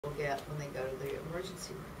will get when they go to the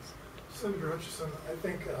emergency rooms. Senator Hutchison, I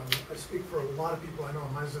think I speak for a lot of people I know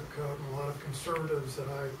in my zip code and a lot of conservatives that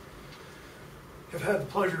I have had the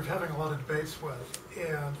pleasure of having a lot of debates with.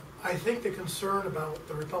 And I think the concern about what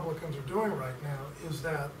the Republicans are doing right now is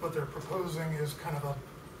that what they're proposing is kind of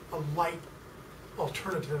a light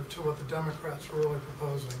alternative to what the Democrats are really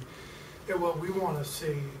proposing. And what we want to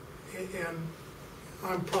see, and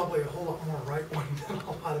I'm probably a whole lot more right-wing than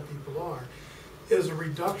a lot of people are, is a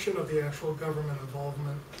reduction of the actual government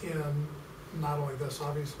involvement in not only this,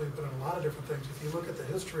 obviously, but in a lot of different things. If you look at the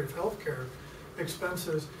history of healthcare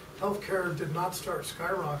expenses, healthcare did not start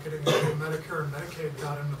skyrocketing until Medicare and Medicaid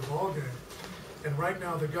got into the ballgame. And right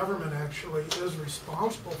now, the government actually is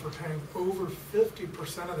responsible for paying over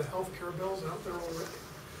 50% of the healthcare bills out there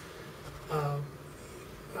already.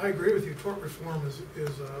 I agree with you, tort reform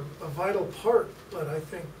is a vital part, but I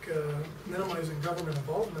think minimizing government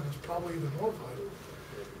involvement is probably even more vital.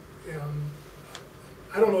 And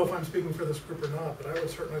I don't know if I'm speaking for this group or not, but I would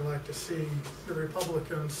certainly like to see the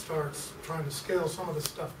Republicans start trying to scale some of this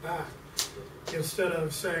stuff back. Instead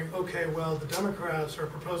of saying, okay, well, the Democrats are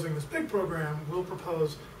proposing this big program, we'll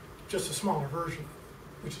propose just a smaller version,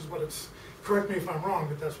 which is what it's, correct me if I'm wrong,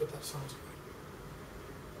 but that's what that sounds like.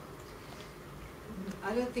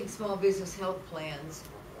 I don't think small business health plans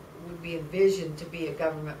would be envisioned to be a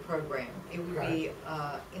government program. It would be,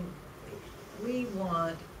 we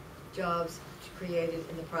want jobs created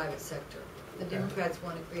in the private sector. The Democrats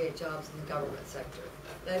want to create jobs in the government sector.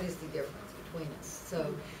 That is the difference between us.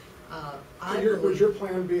 So, would your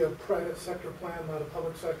plan be a private sector plan, not a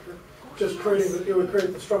public sector? Just creating, it would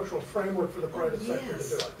create the structural framework for the private sector to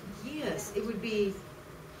do it. Yes, it would be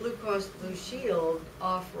Blue Cross Blue Shield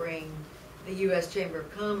offering the U.S. Chamber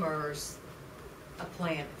of Commerce a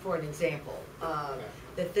plan, for an example,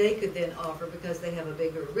 that they could then offer because they have a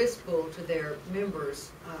bigger risk pool to their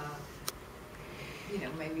members. You know,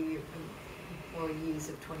 maybe employees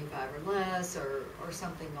of 25 or less, or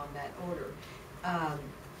something on that order.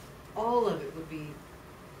 All of it would be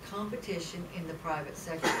competition in the private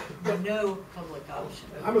sector, but no public option.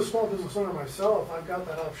 I'm a small business owner myself. I've got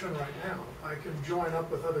that option right now. I can join up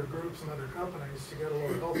with other groups and other companies to get a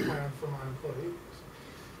lower health plan for my employees.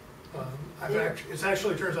 It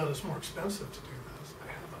actually turns out it's more expensive to do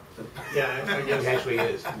this. Yeah, I guess it actually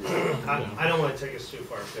is. I don't want to take us too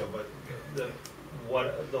far afield, but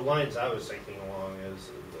the lines I was thinking along is,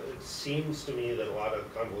 it seems to me that a lot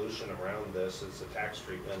of convolution around this is the tax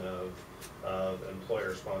treatment of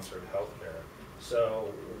employer-sponsored health care.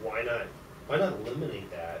 So why not eliminate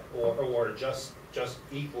that, or just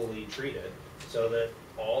equally treat it so that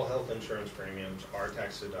all health insurance premiums are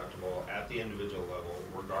tax deductible at the individual level,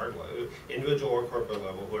 regardless, individual or corporate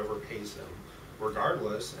level, whoever pays them,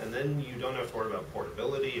 regardless, and then you don't have to worry about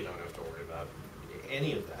portability, you don't have to worry about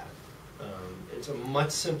any of that. It's a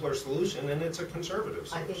much simpler solution, and it's a conservative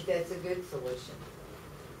solution. I think that's a good solution.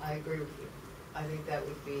 I agree with you. I think that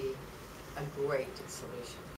would be a great solution.